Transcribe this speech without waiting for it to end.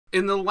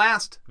In the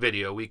last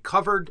video, we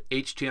covered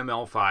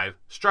HTML5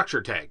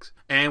 structure tags,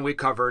 and we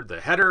covered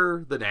the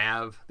header, the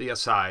nav, the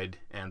aside,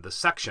 and the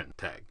section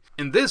tag.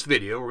 In this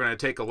video, we're going to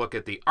take a look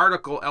at the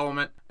article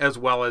element as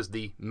well as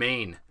the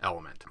main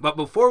element. But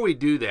before we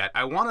do that,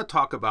 I want to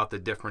talk about the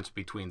difference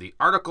between the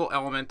article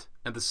element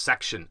and the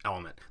section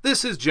element.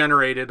 This has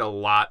generated a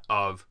lot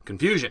of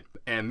confusion,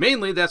 and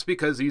mainly that's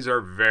because these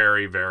are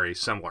very, very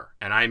similar.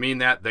 And I mean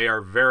that they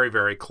are very,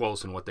 very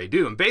close in what they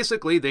do. And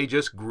basically, they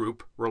just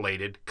group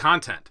related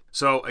content.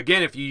 So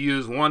again, if you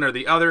use one or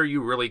the other,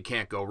 you really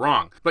can't go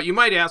wrong. But you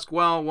might ask,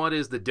 well, what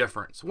is the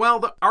difference? Well,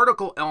 the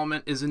article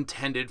element is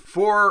intended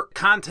for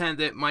content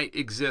that might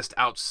exist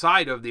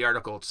outside of the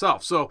article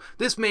itself. So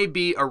this may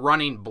be a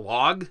running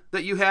blog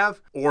that you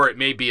have, or it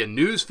may be a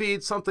news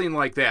feed, something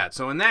like that.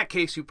 So in that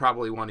case, you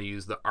probably want to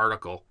use the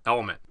article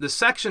element. The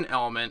section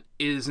element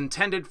is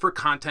intended for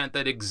content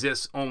that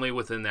exists only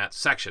within that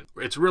section.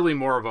 It's really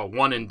more of a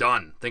one and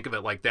done. Think of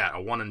it like that,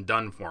 a one and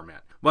done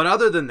format. But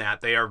other than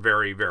that, they are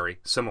very, very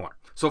similar.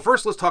 So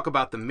first, let's talk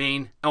about the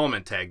main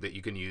element tag that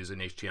you can use in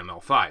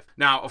HTML5.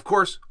 Now, of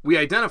course, we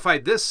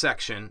identified this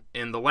section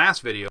in the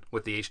last video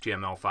with the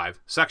HTML5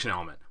 section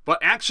element. But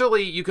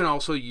actually, you can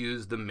also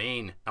use the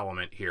main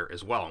element here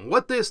as well. And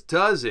what this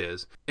does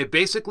is it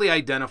basically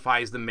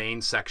identifies the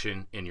main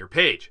section in your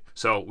page.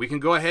 So we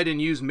can go ahead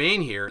and use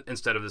main here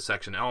instead of the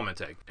section element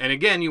tag. And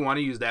again, you want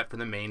to use that for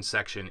the main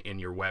section in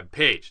your web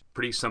page.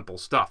 Pretty simple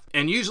stuff.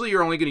 And usually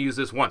you're only going to use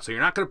this once. So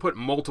you're not going to put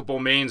multiple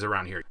mains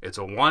around here. It's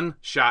a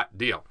one-shot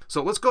deal.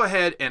 So let's go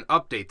ahead and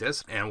update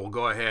this, and we'll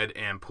go ahead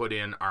and put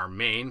in our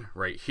main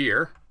right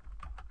here.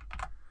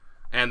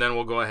 And then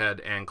we'll go ahead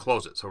and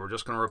close it. So we're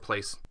just going to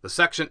replace the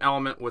section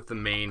element with the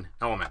main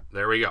element.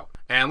 There we go.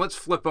 And let's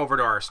flip over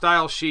to our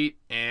style sheet,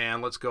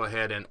 and let's go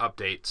ahead and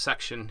update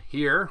section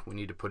here. We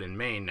need to put in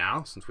main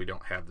now since we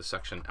don't have the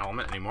section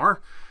element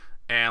anymore.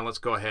 And let's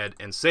go ahead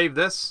and save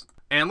this.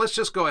 And let's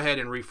just go ahead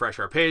and refresh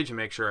our page and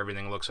make sure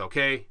everything looks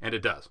okay, and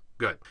it does.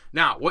 Good.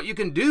 Now, what you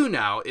can do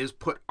now is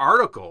put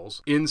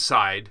articles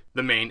inside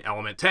the main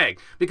element tag,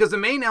 because the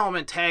main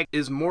element tag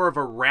is more of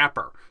a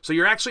wrapper. So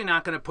you're actually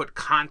not going to put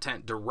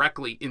content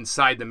directly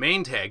inside the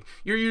main tag.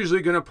 You're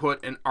usually going to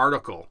put an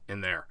article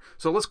in there.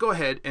 So let's go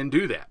ahead and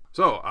do that.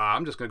 So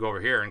I'm just going to go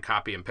over here and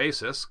copy and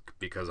paste this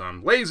because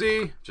I'm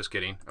lazy. Just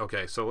kidding.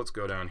 Okay, so let's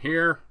go down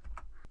here,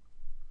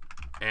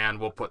 and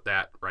we'll put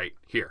that right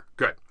here.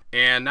 Good.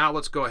 And now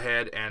let's go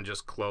ahead and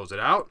just close it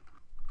out.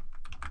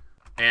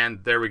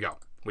 And there we go.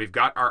 We've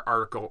got our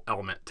article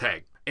element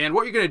tag. And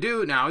what you're going to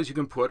do now is you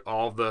can put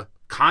all the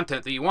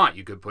content that you want.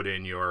 You could put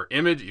in your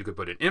image, you could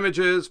put in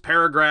images,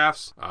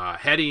 paragraphs,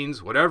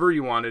 headings, whatever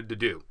you wanted to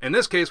do. In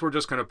this case, we're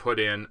just going to put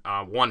in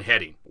one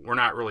heading. We're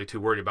not really too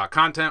worried about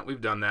content.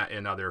 We've done that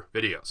in other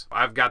videos.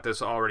 I've got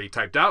this already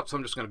typed out, so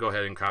I'm just going to go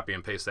ahead and copy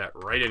and paste that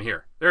right in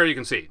here. There you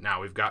can see.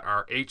 Now we've got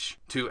our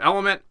H2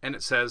 element, and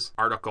it says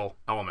article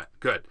element.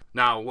 Good.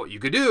 Now what you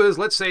could do is,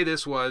 let's say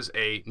this was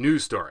a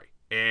news story,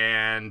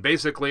 and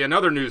basically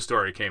another news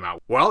story came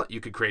out. Well, you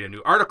could create a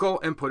new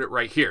article and put it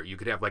right here. You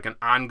could have like an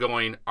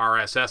ongoing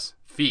RSS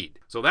feed.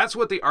 So that's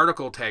what the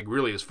article tag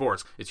really is for.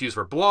 It's used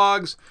for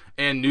blogs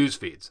and news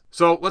feeds.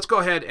 So let's go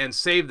ahead and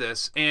save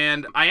this.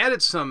 And I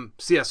added some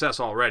CSS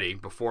already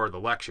before the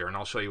lecture, and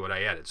I'll show you what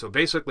I added. So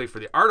basically for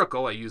the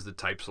article, I used the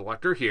type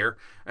selector here,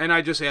 and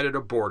I just added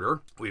a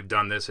border. We've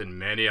done this in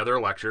many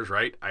other lectures,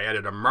 right? I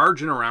added a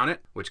margin around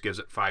it, which gives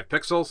it 5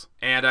 pixels,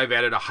 and I've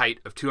added a height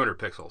of 200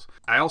 pixels.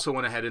 I also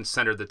went ahead and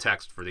centered the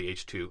text for the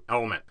H2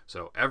 element.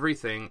 So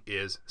everything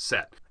is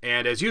set.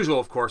 And as usual,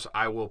 of course,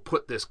 I will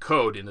put this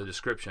code in the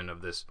description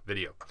of this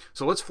video.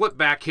 So let's flip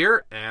back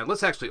here, and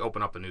let's actually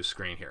open up a new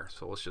screen here.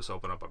 So let's just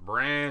open up a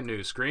brand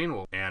new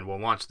screen, and we'll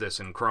launch this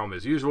in Chrome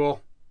as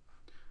usual.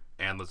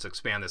 And let's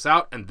expand this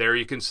out, and there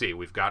you can see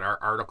we've got our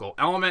article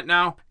element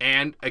now.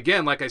 And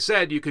again, like I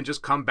said, you can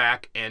just come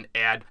back and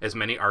add as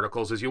many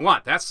articles as you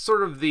want. That's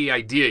sort of the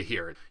idea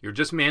here. You're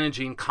just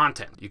managing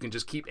content. You can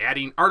just keep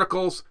adding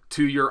articles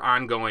to your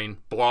ongoing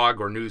blog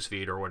or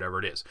newsfeed or whatever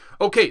it is.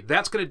 Okay,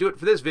 that's going to do it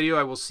for this video.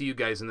 I will see you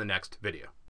guys in the next video.